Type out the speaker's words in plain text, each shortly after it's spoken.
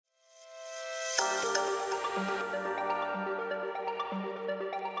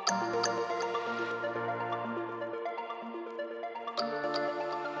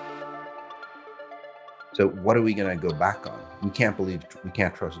So what are we going to go back on? We can't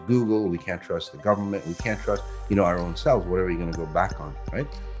trust Google. We can't trust the government. We can't trust, our own selves. What are we going to go back on, right?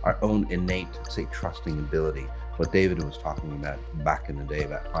 Our own innate, say, trusting ability. What David was talking about back in the day,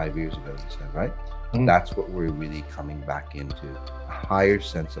 about 5 years ago, he said, right? Mm. That's what we're really coming back into, a higher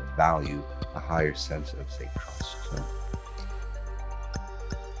sense of value, a higher sense of, say, trust. So,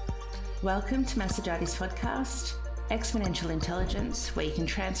 welcome to Massajoti's podcast, Exponential Intelligence, where you can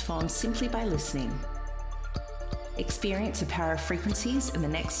transform simply by listening. Experience the power of frequencies and the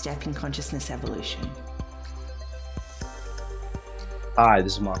next step in consciousness evolution. hi,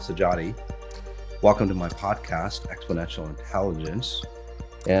 this is Masajati. Welcome to my podcast, Exponential Intelligence.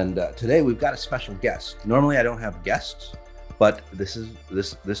 And today we've got a special guest. Normally I don't have guests, but this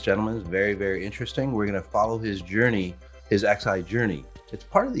gentleman is very, very interesting. We're going to follow his journey, his XI journey. It's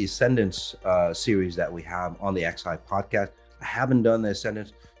part of the Ascendance series that we have on the XI podcast. I haven't done the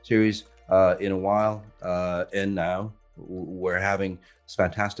Ascendance series in a while, and now we're having this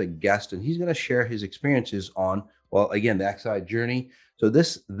fantastic guest, and he's going to share his experiences on, well, again, the XI journey. So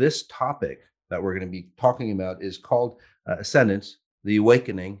this topic that we're going to be talking about is called Ascendance, the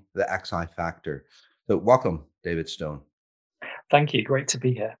Awakening, the XI Factor. So welcome, David Stone. Thank you. Great to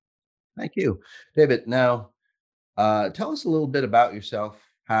be here. Thank you, David. Now, tell us a little bit about yourself,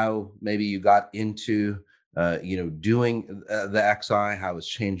 how maybe you got into, doing the XI, how it's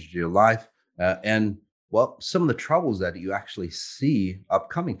changed your life, and well, some of the troubles that you actually see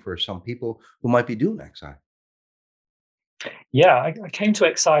upcoming for some people who might be doing XI. Yeah, I came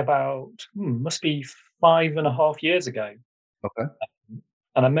to XI about, must be 5.5 years ago. Okay.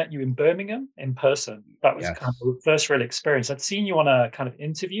 And I met you in Birmingham in person. That was kind of Yes. the first real experience. I'd seen you on a kind of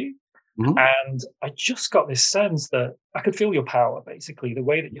interview, Hmm. and I just got this sense that I could feel your power, basically, the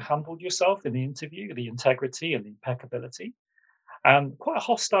way that you handled yourself in the interview, the integrity and the impeccability, and quite a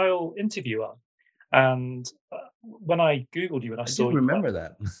hostile interviewer. And when I Googled you and I I saw do you, remember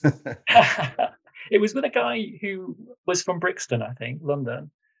that. it was with a guy who was from Brixton, I think, London.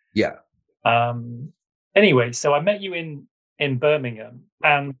 Yeah. Um, anyway, so I met you in Birmingham,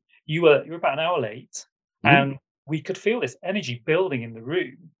 and you were about an hour late, Hmm. and we could feel this energy building in the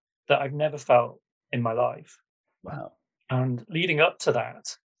room that I've never felt in my life. Wow. And leading up to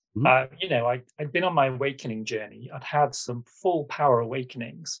that, Hmm. I'd been on my awakening journey. I'd had some full power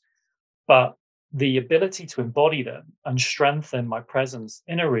awakenings, but the ability to embody them and strengthen my presence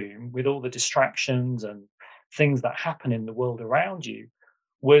in a room with all the distractions and things that happen in the world around you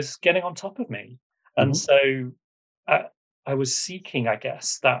was getting on top of me. And Hmm. so I, I was seeking, I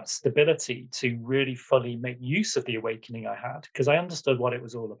guess, that stability to really fully make use of the awakening I had, because I understood what it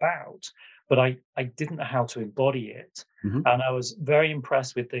was all about, but I didn't know how to embody it. Hmm. And I was very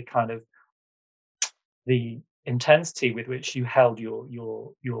impressed with the kind of the intensity with which you held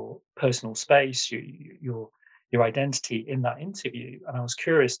your personal space, your identity in that interview, and I was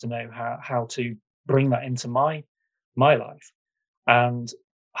curious to know how to bring that into my life, and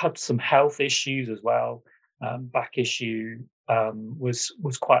had some health issues as well. Back issue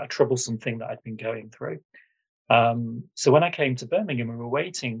was quite a troublesome thing that I'd been going through. So when I came to Birmingham, we were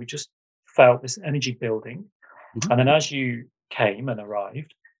waiting. We just felt this energy building, Hmm. and then as you came and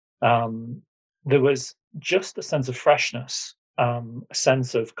arrived, um, there was just a sense of freshness, a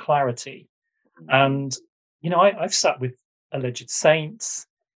sense of clarity. And, I've sat with alleged saints,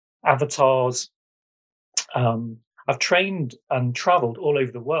 avatars. I've trained and traveled all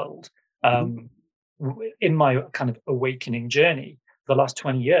over the world Hmm. um, in my kind of awakening journey for the last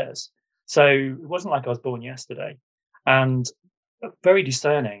 20 years. So it wasn't like I was born yesterday. And very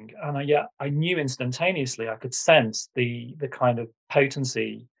discerning, and I knew instantaneously. I could sense the kind of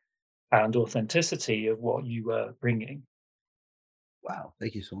potency and authenticity of what you were bringing. Wow.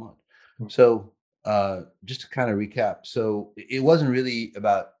 Thank you so much. Mm. So, just to kind of recap, so it wasn't really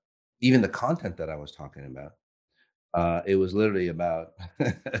about even the content that I was talking about. It was literally about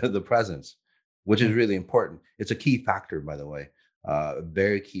the presence, which is Mm. really important. It's a key factor, by the way, a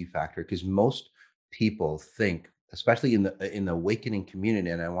very key factor, because most people think, especially in the awakening community,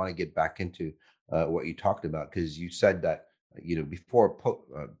 and I want to get back into what you talked about, because you said that before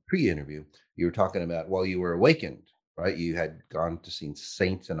pre-interview, you were talking about, well, you were awakened, right? You had gone to see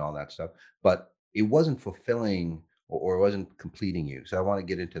saints and all that stuff, but it wasn't fulfilling, or it wasn't completing you. So I want to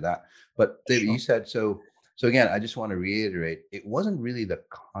get into that. But David, you Sure. said so. So again, I just want to reiterate, it wasn't really the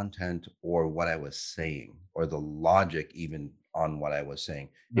content or what I was saying or the logic even on what I was saying.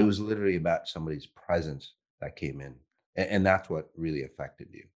 It No. was literally about somebody's presence that came in. And that's what really affected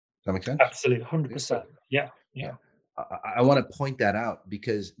you. Does that make sense? Absolutely, Yeah. So 100%. Yeah, yeah, yeah. I want to point that out,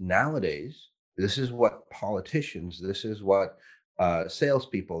 because nowadays, this is what politicians, this is what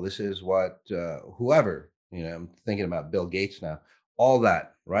salespeople, this is what whoever, I'm thinking about Bill Gates now. All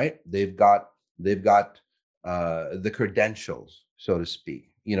that, right? They've got the credentials, so to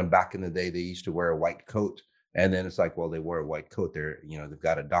speak. Back in the day, they used to wear a white coat, and then it's like, well, they wore a white coat. They've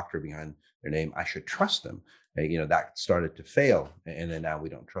got a doctor behind their name. I should trust them. That started to fail, and then now we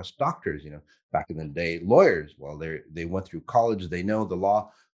don't trust doctors. Back in the day, lawyers. Well, they went through college. They know the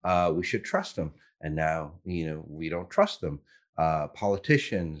law. We should trust them, and now we don't trust them.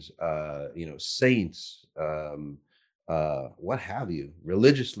 Politicians, saints, what have you,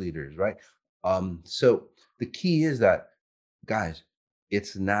 religious leaders, right? So the key is that, guys,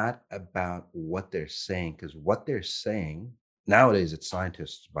 it's not about what they're saying, because what they're saying nowadays, it's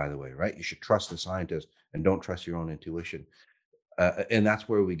scientists, by the way, right? You should trust the scientist and don't trust your own intuition. And that's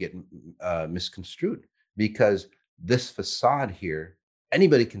where we get misconstrued, because this facade here,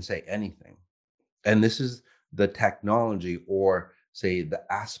 anybody can say anything. And this is the technology, or say the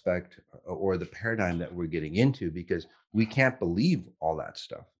aspect or the paradigm that we're getting into, because we can't believe all that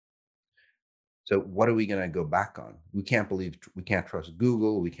stuff. So what are we going to go back on? We can't trust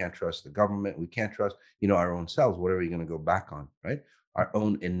Google, we can't trust the government, we can't trust, our own selves. What are we going to go back on, right? Our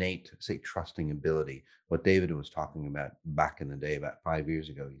own innate, say, trusting ability. What David was talking about back in the day, about 5 years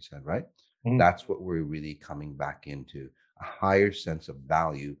ago, he said, right? Mm. That's what we're really coming back into, a higher sense of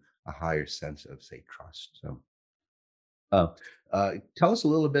value, a higher sense of, say, trust. So uh, tell us a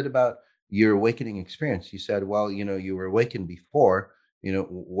little bit about your awakening experience. You said, well, you were awakened before.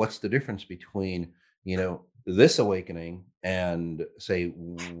 What's the difference between, this awakening and, say,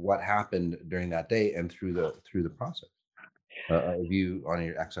 what happened during that day and through the process of you on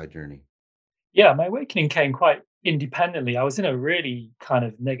your XI journey? Yeah, my awakening came quite independently. I was in a really kind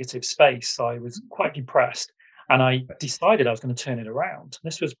of negative space. So I was quite depressed, and I Right. decided I was going to turn it around.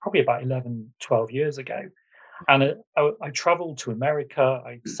 This was probably about 11, 12 years ago. And I traveled to America.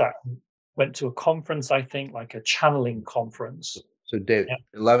 Went to a conference, I think, like a channeling conference. So, Dave, Yeah.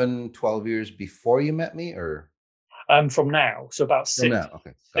 11, 12 years before you met me, or From now, so about from now?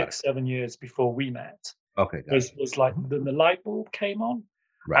 Okay, got it. 7 years before we met, Okay, got it. was like Mhm. the light bulb came on,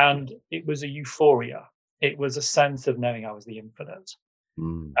 Right. and it was a euphoria. It was a sense of knowing I was the infinite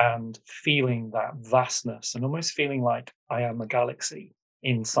Mm. and feeling that vastness, and almost feeling like I am a galaxy Mhm.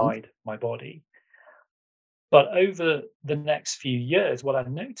 inside my body. But over the next few years, what I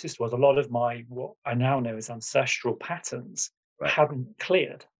noticed was a lot of my, what I now know as ancestral patterns, Right. hadn't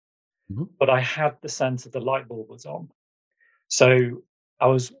cleared, Mhm. but I had the sense that the light bulb was on. So I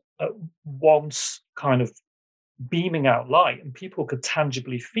was at once kind of beaming out light, and people could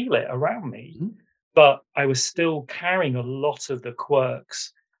tangibly feel it around me. Mhm. But I was still carrying a lot of the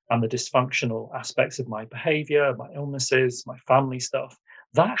quirks and the dysfunctional aspects of my behavior, my illnesses, my family stuff.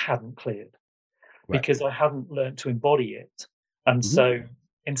 That hadn't cleared Right. because I hadn't learned to embody it. And Mhm. so,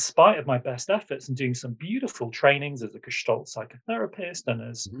 in spite of my best efforts and doing some beautiful trainings as a Gestalt psychotherapist and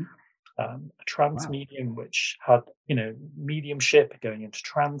as Mhm. a trance Wow. medium, which had, mediumship, going into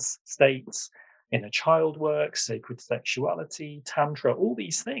trance states, inner child work, sacred sexuality, tantra, all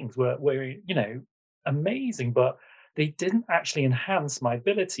these things were amazing, but they didn't actually enhance my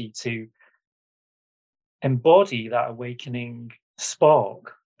ability to embody that awakening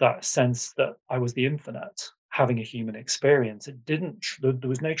spark, that sense that I was the infinite having a human experience. It didn't, there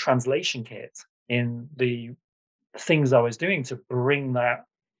was no translation kit in the things I was doing to bring that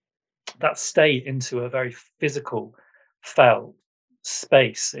state into a very physical, felt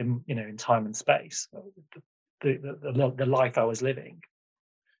space in time and space. The life I was living.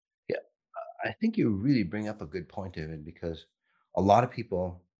 Yeah. I think you really bring up a good point, David, because a lot of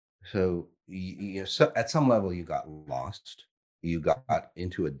people, so so at some level you got lost, you got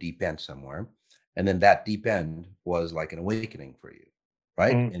into a deep end somewhere, and then that deep end was like an awakening for you,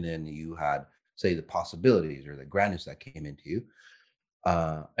 right? Mm, And then you had, say, the possibilities or the grandness that came into you,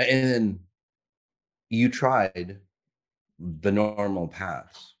 and then you tried the normal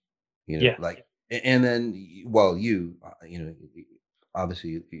paths, yeah, like, and then, well,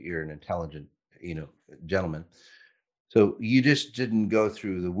 obviously you're an intelligent, gentleman. So you just didn't go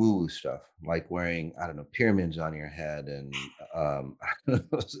through the woo-woo stuff, like wearing, I don't know, pyramids on your head and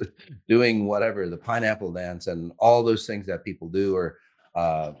doing whatever, the pineapple dance and all those things that people do, or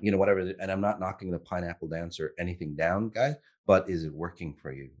whatever. And I'm not knocking the pineapple dance or anything down, guys, but is it working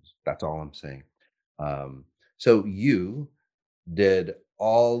for you? That's all I'm saying. Um, so you did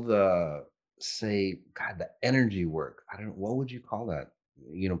all the, say, God, the energy work. I don't know, what would you call that?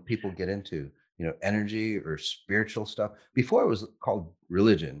 People get into, energy or spiritual stuff. Before it was called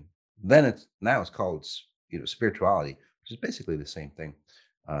religion. Then now it's called, spirituality, which is basically the same thing.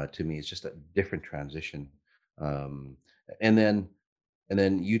 To me, it's just a different transition. Um, and then and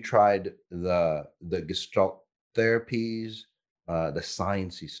then you tried the Gestalt therapies, the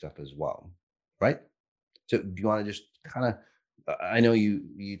sciencey stuff as well, right? So do you want to just kind of? I know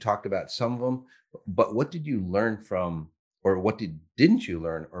you talked about some of them, but what did you learn from, or what didn't you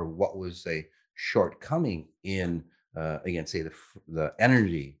learn, or what was a shortcoming in again, say the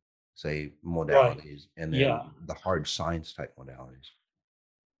energy, say Right. modalities, and then Yeah. the hard science type modalities.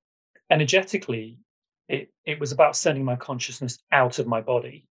 Energetically, it was about sending my consciousness out of my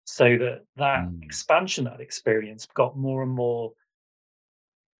body so that that Mm, expansion, that experience got more and more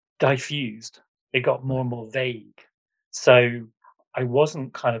diffused. It got more right. and more vague. So I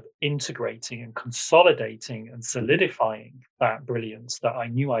wasn't kind of integrating and consolidating and Mhm. solidifying that brilliance that I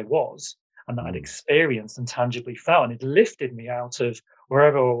knew I was and that I'd Mm, experienced and tangibly felt. And it lifted me out of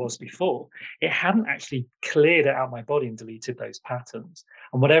wherever I was before. It hadn't actually cleared it out of my body and deleted those patterns.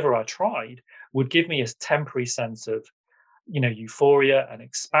 And whatever I tried would give me a temporary sense of, euphoria and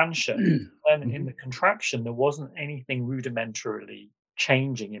expansion. And in mhm. the contraction, there wasn't anything rudimentarily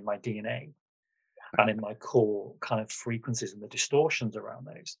changing in my DNA and in my core kind of frequencies and the distortions around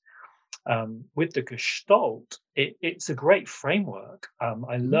those. With the Gestalt, it's a great framework. I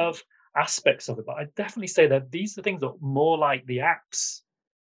Mhm. love aspects of it, but I definitely say that these are things that are more like the apps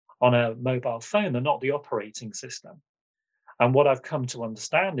on a mobile phone. They're not the operating system. And what I've come to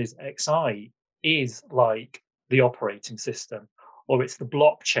understand is XI is like the operating system, or it's the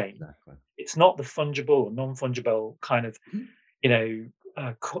blockchain. Exactly. It's not the fungible or non-fungible kind of, Mhm. you know,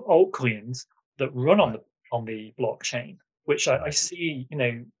 altcoins that run Right. on the blockchain, which I Right. see,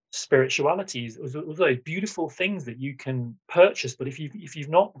 spirituality is all those beautiful things that you can purchase, but if you've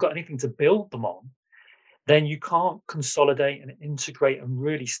not got anything to build them on, then you can't consolidate and integrate and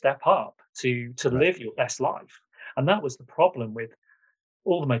really step up to Right. live your best life. And that was the problem with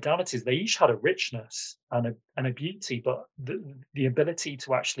all the modalities. They each had a richness and a beauty, but the ability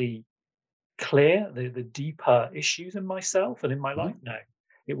to actually clear the deeper issues in myself and in my life, Mhm. no,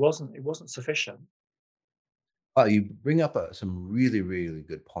 it wasn't sufficient. You bring up some really, really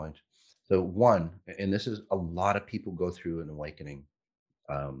good points. So one, and this is a lot of people go through an awakening,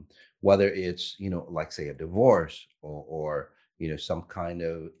 um, whether it's like say a divorce or some kind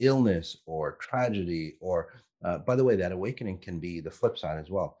of illness or tragedy, or by the way, that awakening can be the flip side as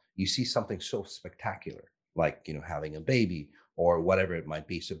well. You see something so spectacular, like having a baby or whatever it might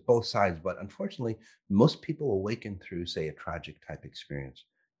be. So both sides, but unfortunately, most people awaken through say a tragic type experience.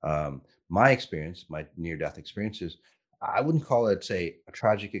 My experience, my near death experiences, I wouldn't call it, say, a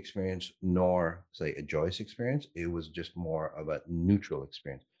tragic experience nor, say, a joyous experience. It was just more of a neutral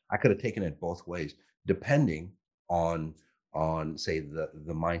experience. I could have taken it both ways, depending on say the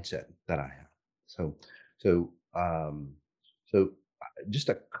mindset that I have. So so just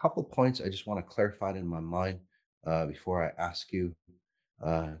a couple points I just want to clarify it in my mind before I ask you,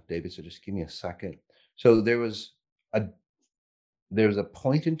 David. So just give me a second. So a there was a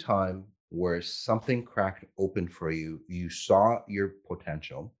point in time where something cracked open for you. You saw your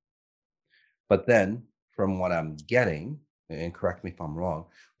potential, but then from what I'm getting, and correct me if I'm wrong,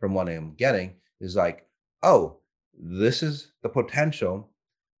 from what I'm getting is like, oh, this is the potential.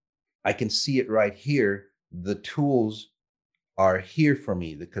 I can see it right here. The tools are here for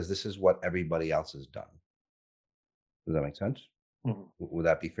me because this is what everybody else has done. Does that make sense? Mhm. Would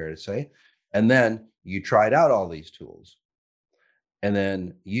that be fair to say? And then you tried out all these tools. And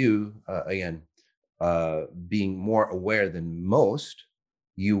then you, again, being more aware than most,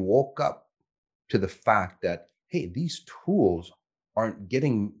 you woke up to the fact that, hey, these tools aren't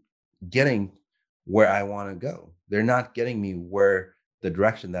getting where I want to go. They're not getting me where the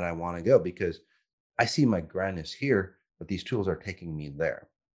direction that I want to go because I see my grandness here, but these tools are taking me there.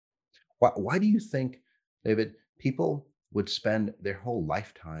 Why do you think, David, people would spend their whole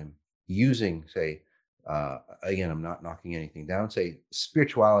lifetime using, say, again, I'm not knocking anything down, say,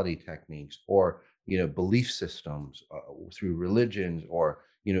 spirituality techniques or, belief systems through religions or,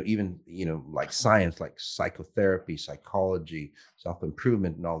 even, like science, like psychotherapy, psychology, self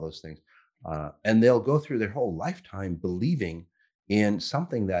improvement, and all those things. And they'll go through their whole lifetime believing in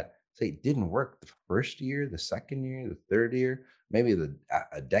something that, say, didn't work the first year, the second year, the third year, maybe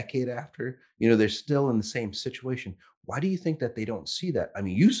a decade after, they're still in the same situation. Why do you think that they don't see that? I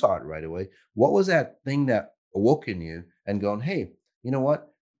mean, you saw it right away. What was that thing that awoke in you and going, hey, you know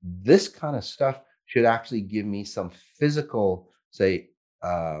what? This kind of stuff should actually give me some physical, say,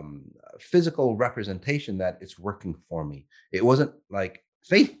 physical representation that it's working for me. It wasn't like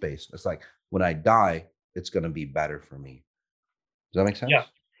faith based. It's like when I die, it's going to be better for me. Does that make Yeah, sense?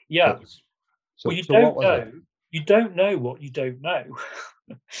 yeah. So, Well, so, so what was it? you don't know what you don't know.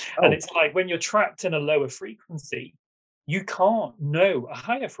 And Oh, it's like when you're trapped in a lower frequency, you can't know a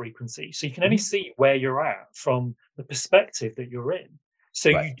higher frequency. So you can only see where you're at from the perspective that you're in.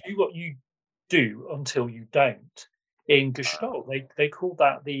 So Right. you do what you do until you don't. In Gestalt, they call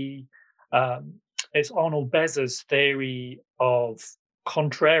that um, it's Arnold Bezer's theory of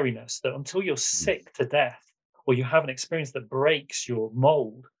contrariness, that until you're Mm, sick to death or you have an experience that breaks your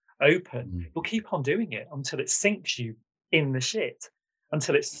mold open, mm, you'll keep on doing it until it sinks you in the shit,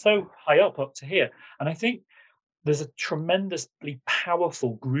 until it's so high up to here. And I think there's a tremendously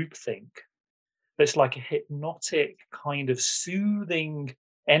powerful groupthink that's like a hypnotic kind of soothing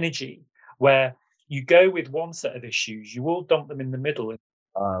energy where you go with one set of issues, you all dump them in the middle.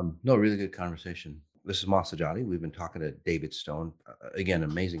 No, really good conversation. This is Masajati. We've been talking to David Stone. Again,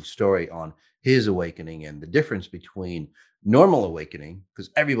 amazing story on his awakening and the difference between normal awakening, because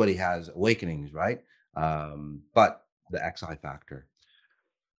everybody has awakenings, right? But the XI factor.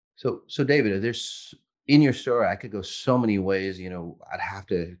 So David, there's in your story, I could go so many ways. I'd have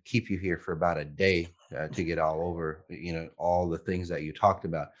to keep you here for about a day to get all over, all the things that you talked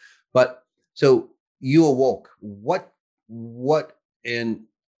about. But so you awoke. What, and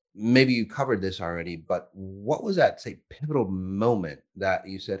maybe you covered this already, but what was that, say, pivotal moment that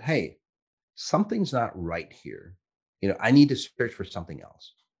you said, "Hey, something's not right here. I need to search for something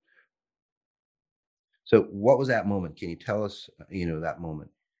else." So what was that moment? Can you tell us, that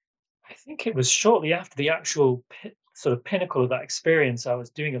moment? I think it was shortly after the actual sort of pinnacle of that experience. I was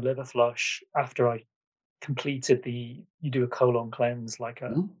doing a liver flush after I completed you do a colon cleanse,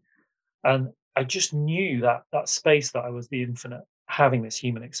 Mhm. and I just knew that that space that I was the infinite having this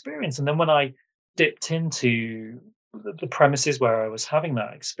human experience. And then when I dipped into the premises where I was having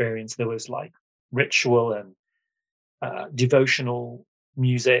that experience, there was like ritual and devotional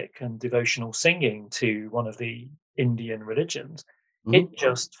music and devotional singing to one of the Indian religions. It Mhm.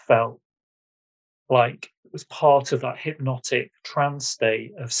 just felt like it was part of that hypnotic trance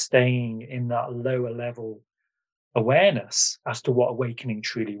state of staying in that lower level awareness as to what awakening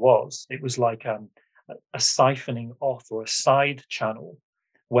truly was. It was like a siphoning off or a side channel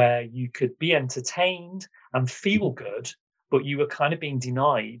where you could be entertained and feel Mhm. good, but you were kind of being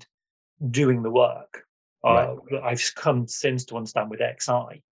denied doing the work. Right. That I've come since to understand with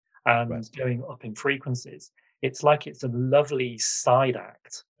XI Right. and going up in frequencies. It's like it's a lovely side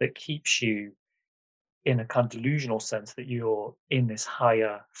act that keeps you in a kind of delusional sense that you're in this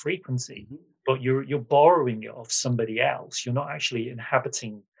higher frequency, Mhm. but you're borrowing it off somebody else. You're not actually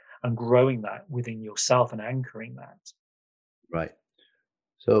inhabiting and growing that within yourself and anchoring that. Right.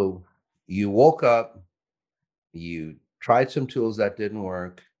 So you woke up, you tried some tools that didn't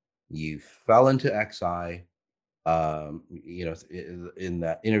work, you fell into XI, in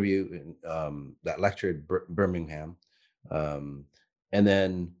that interview, that lecture at Birmingham. Um, and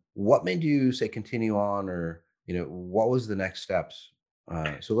then what made you say continue on, or, what was the next steps?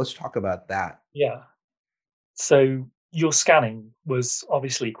 So let's talk about that. Yeah. So your scanning was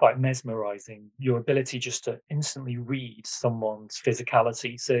obviously quite mesmerizing. Your ability just to instantly read someone's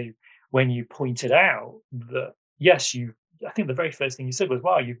physicality. So when you pointed out that, yes, I think the very first thing you said was,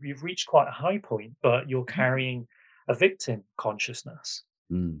 wow, you've reached quite a high point, but you're Mhm. carrying a victim consciousness.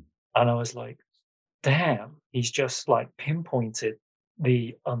 Mm. And I was like, damn, he's just like pinpointed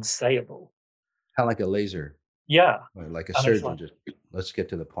the unsayable. Kind of like a laser, Yeah. or like a And it's surgeon, like, just let's get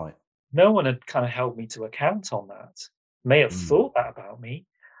to the point. no one had kind of held me to account on that. May have Mm. thought that about me.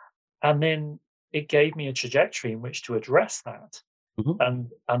 And then it gave me a trajectory in which to address that.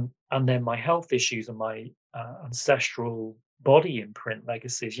 Mhm. And then my health issues and my ancestral body imprint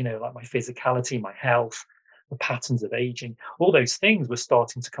legacies, like my physicality, my health, the patterns of aging, all those things were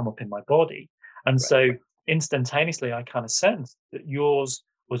starting to come up in my body. And Right. so instantaneously, I kind of sensed that yours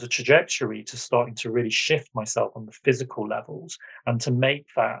was a trajectory to starting to really shift myself on the physical levels and to make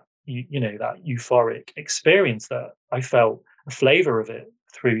that, that euphoric experience that I felt a flavor of it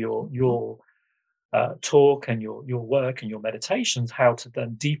through your talk and your work and your meditations, how to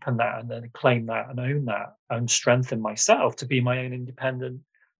then deepen that and then claim that and own that and strengthen myself to be my own independent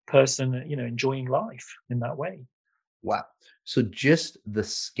person, enjoying life in that way. Wow. So just the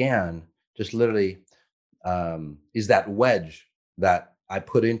scan, just literally, is that wedge that I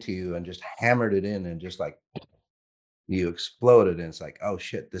put into you and just hammered it in, and just like you exploded, and it's like, oh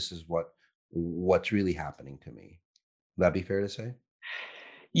shit, this is what's really happening to me. Would that be fair to say?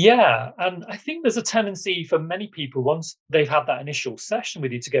 Yeah, and I think there's a tendency for many people once they've had that initial session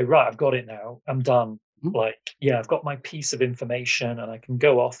with you to go, right, I've got it now, I'm done. Mhm. Like, yeah, I've got my piece of information and I can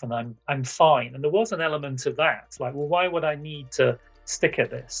go off and I'm fine. And there was an element of that, like, well, why would I need to stick at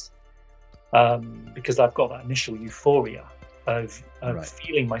this? Because I've got that initial euphoria of Right.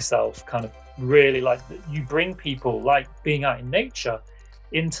 feeling myself kind of really like that you bring people, like being out in nature,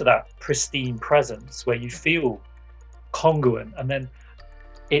 into that pristine presence where you feel congruent, and then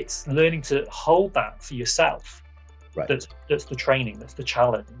it's learning to hold that for yourself. Right. That's the training, that's the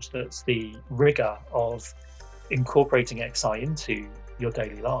challenge, that's the rigor of incorporating XI into your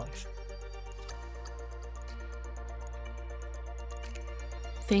daily life.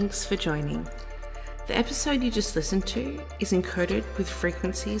 Thanks for joining. The episode you just listened to is encoded with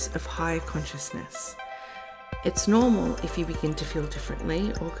frequencies of higher consciousness. It's normal if you begin to feel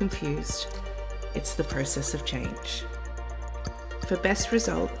differently or confused. It's the process of change. For best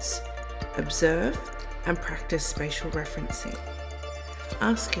results, observe and practice spatial referencing.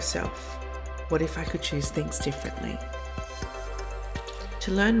 Ask yourself, what if I could choose things differently?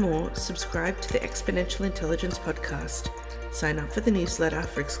 To learn more, subscribe to the Exponential Intelligence podcast, sign up for the newsletter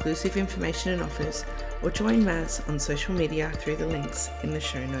for exclusive information and offers, or join Maz on social media through the links in the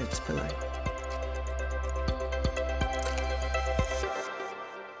show notes below.